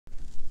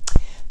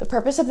The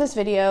purpose of this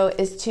video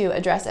is to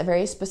address a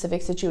very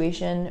specific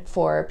situation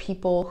for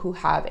people who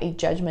have a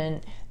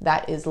judgment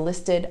that is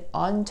listed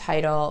on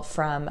title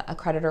from a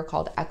creditor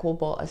called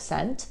Equable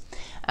Ascent.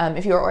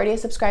 If you're already a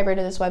subscriber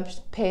to this web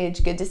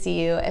page, good to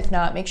see you. If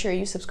not, make sure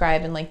you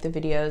subscribe and like the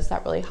videos.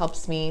 That really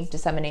helps me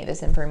disseminate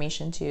this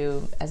information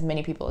to as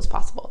many people as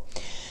possible.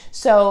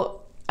 So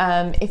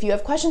if you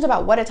have questions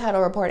about what a title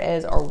report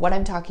is or what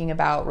I'm talking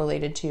about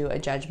related to a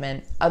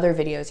judgment, other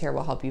videos here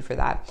will help you for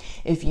that.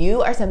 If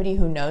you are somebody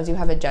who knows you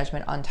have a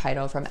judgment on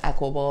title from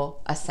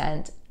Equable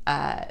Ascent,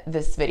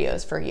 this video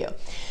is for you.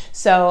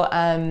 So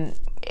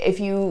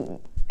if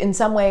you in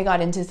some way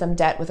got into some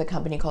debt with a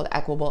company called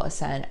Equable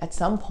Ascent, at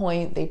some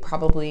point they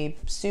probably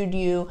sued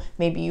you,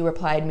 maybe you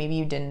replied, maybe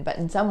you didn't, but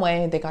in some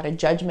way they got a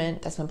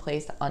judgment that's been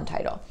placed on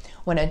title.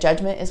 When a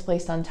judgment is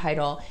placed on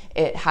title,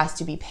 it has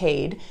to be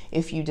paid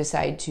if you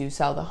decide to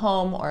sell the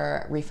home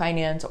or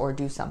refinance or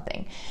do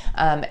something.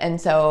 And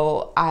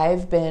so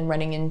I've been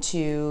running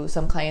into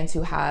some clients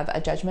who have a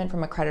judgment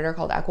from a creditor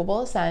called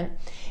Equable Ascent.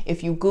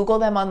 If you Google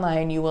them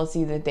online, you will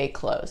see that they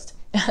closed.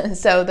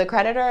 So the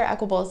creditor,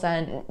 Equable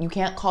Ascent, you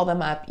can't call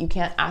them up, you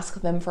can't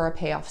ask them for a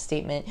payoff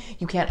statement,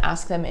 you can't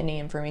ask them any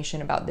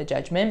information about the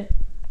judgment.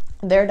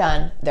 They're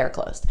done, they're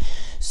closed.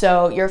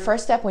 So your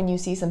first step when you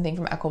see something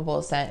from Equable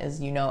Ascent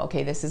is,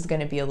 okay, this is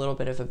going to be a little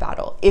bit of a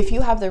battle. If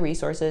you have the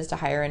resources to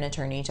hire an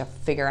attorney to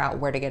figure out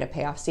where to get a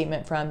payoff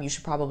statement from, you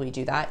should probably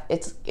do that.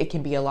 It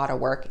can be a lot of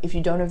work. If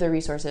you don't have the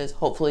resources,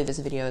 hopefully this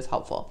video is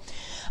helpful.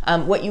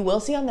 What you will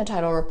see on the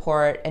title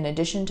report, in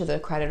addition to the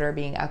creditor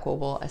being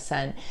Equable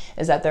Ascent,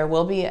 is that there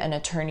will be an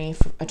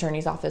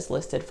attorney's office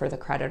listed for the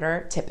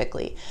creditor,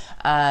 typically.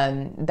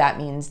 That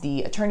means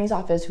the attorney's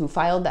office who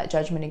filed that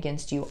judgment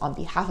against you on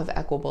behalf of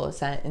Equable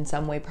Ascent in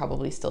some way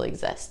probably still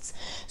exists.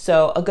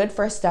 So a good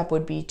first step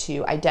would be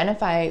to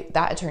identify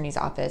that attorney's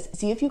office,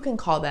 see if you can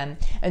call them,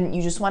 and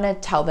you just want to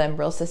tell them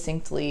real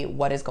succinctly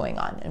what is going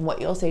on. And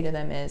what you'll say to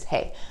them is,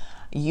 hey,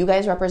 you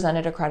guys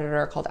represented a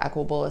creditor called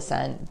Equable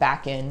Ascent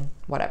back in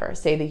whatever,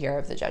 say the year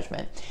of the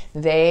judgment.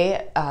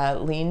 They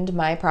liened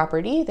my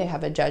property. They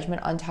have a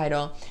judgment on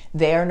title.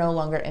 They are no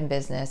longer in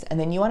business. And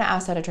then you want to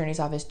ask that attorney's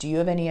office, do you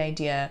have any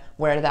idea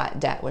where that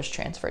debt was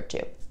transferred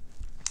to?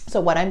 So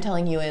what I'm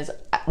telling you is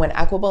when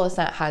Equable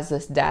Ascent has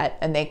this debt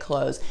and they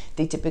close,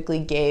 they typically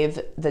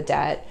gave the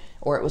debt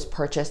or it was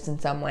purchased in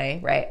some way,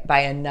 right,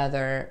 by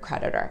another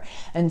creditor.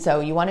 And so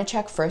you want to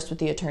check first with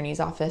the attorney's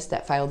office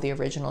that filed the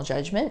original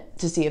judgment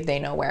to see if they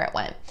know where it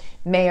went.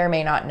 May or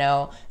may not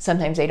know.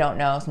 Sometimes they don't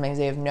know. Sometimes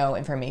they have no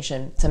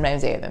information.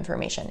 Sometimes they have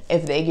information.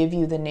 If they give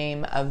you the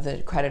name of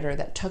the creditor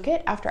that took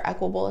it after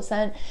Equable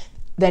Ascent,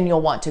 then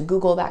you'll want to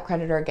Google that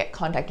creditor, get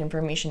contact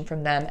information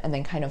from them, and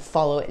then kind of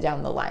follow it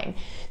down the line.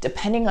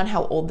 Depending on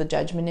how old the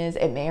judgment is,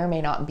 it may or may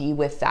not be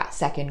with that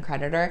second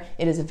creditor.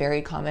 It is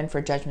very common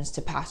for judgments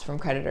to pass from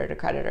creditor to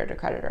creditor to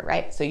creditor,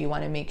 right? So you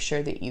want to make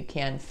sure that you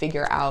can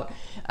figure out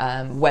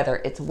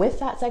whether it's with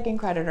that second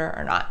creditor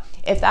or not.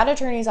 If that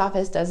attorney's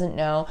office doesn't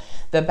know,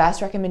 the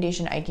best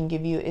recommendation I can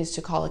give you is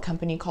to call a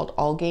company called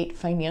Allgate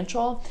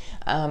Financial.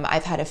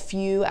 I've had a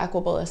few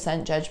Equable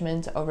Ascent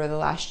judgments over the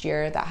last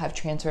year that have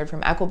transferred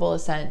from Equable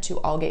Ascent to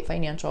Allgate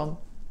Financial.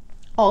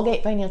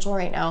 Allgate Financial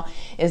right now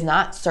is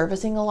not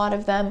servicing a lot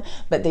of them,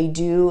 but they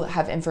do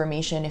have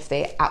information if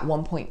they at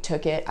one point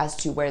took it as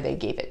to where they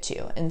gave it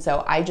to. And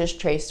so I just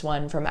traced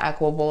one from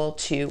Equable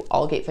to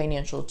Allgate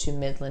Financial to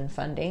Midland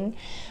Funding.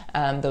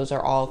 Those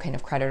are all kind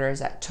of creditors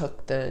that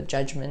took the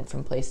judgment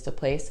from place to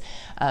place.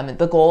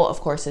 The goal, of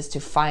course, is to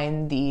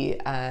find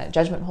the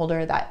judgment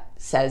holder that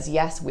says,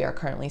 yes, we are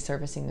currently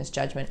servicing this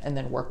judgment, and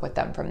then work with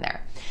them from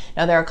there.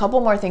 Now, there are a couple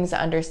more things to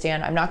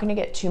understand. I'm not going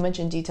to get too much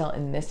in detail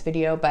in this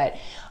video, but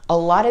a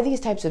lot of these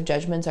types of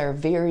judgments are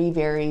very,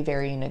 very,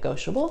 very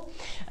negotiable.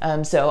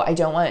 So I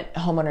don't want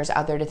homeowners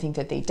out there to think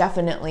that they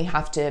definitely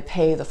have to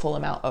pay the full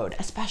amount owed,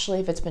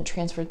 especially if it's been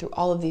transferred through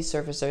all of these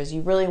servicers.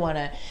 You really want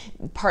to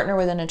partner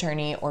with an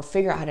attorney or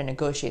figure out how to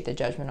negotiate the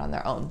judgment on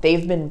their own.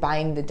 They've been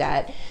buying the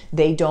debt.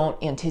 They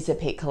don't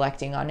anticipate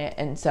collecting on it.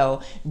 And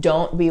so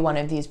don't be one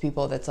of these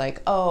people that's like,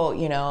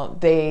 oh,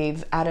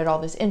 they've added all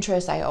this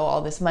interest, I owe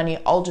all this money,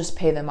 I'll just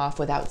pay them off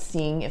without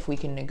seeing if we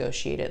can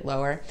negotiate it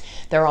lower.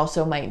 There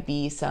also might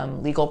be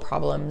some legal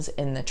problems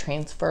in the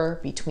transfer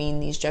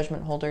between these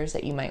judgment holders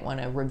that you might want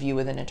to review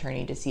with an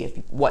attorney to see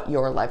what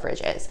your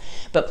leverage is.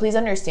 But please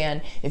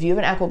understand, if you have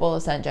an Equable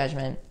Ascent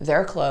judgment,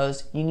 they're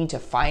closed, you need to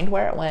find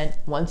where it went.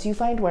 Once you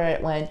find where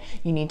it went,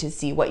 you need to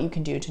see what you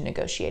can do to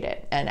negotiate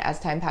it. And as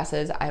time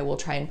passes, I will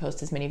try and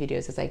post as many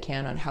videos as I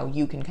can on how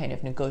you can kind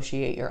of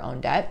negotiate your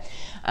own debt.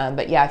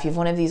 But yeah, if you have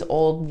one of these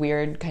old,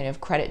 weird kind of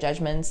credit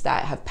judgments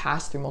that have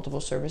passed through multiple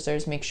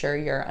servicers, make sure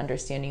you're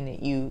understanding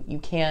that you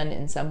can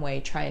in some way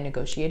try and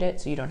negotiate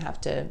it so you don't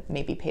have to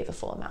maybe pay the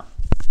full amount.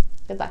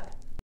 Good luck.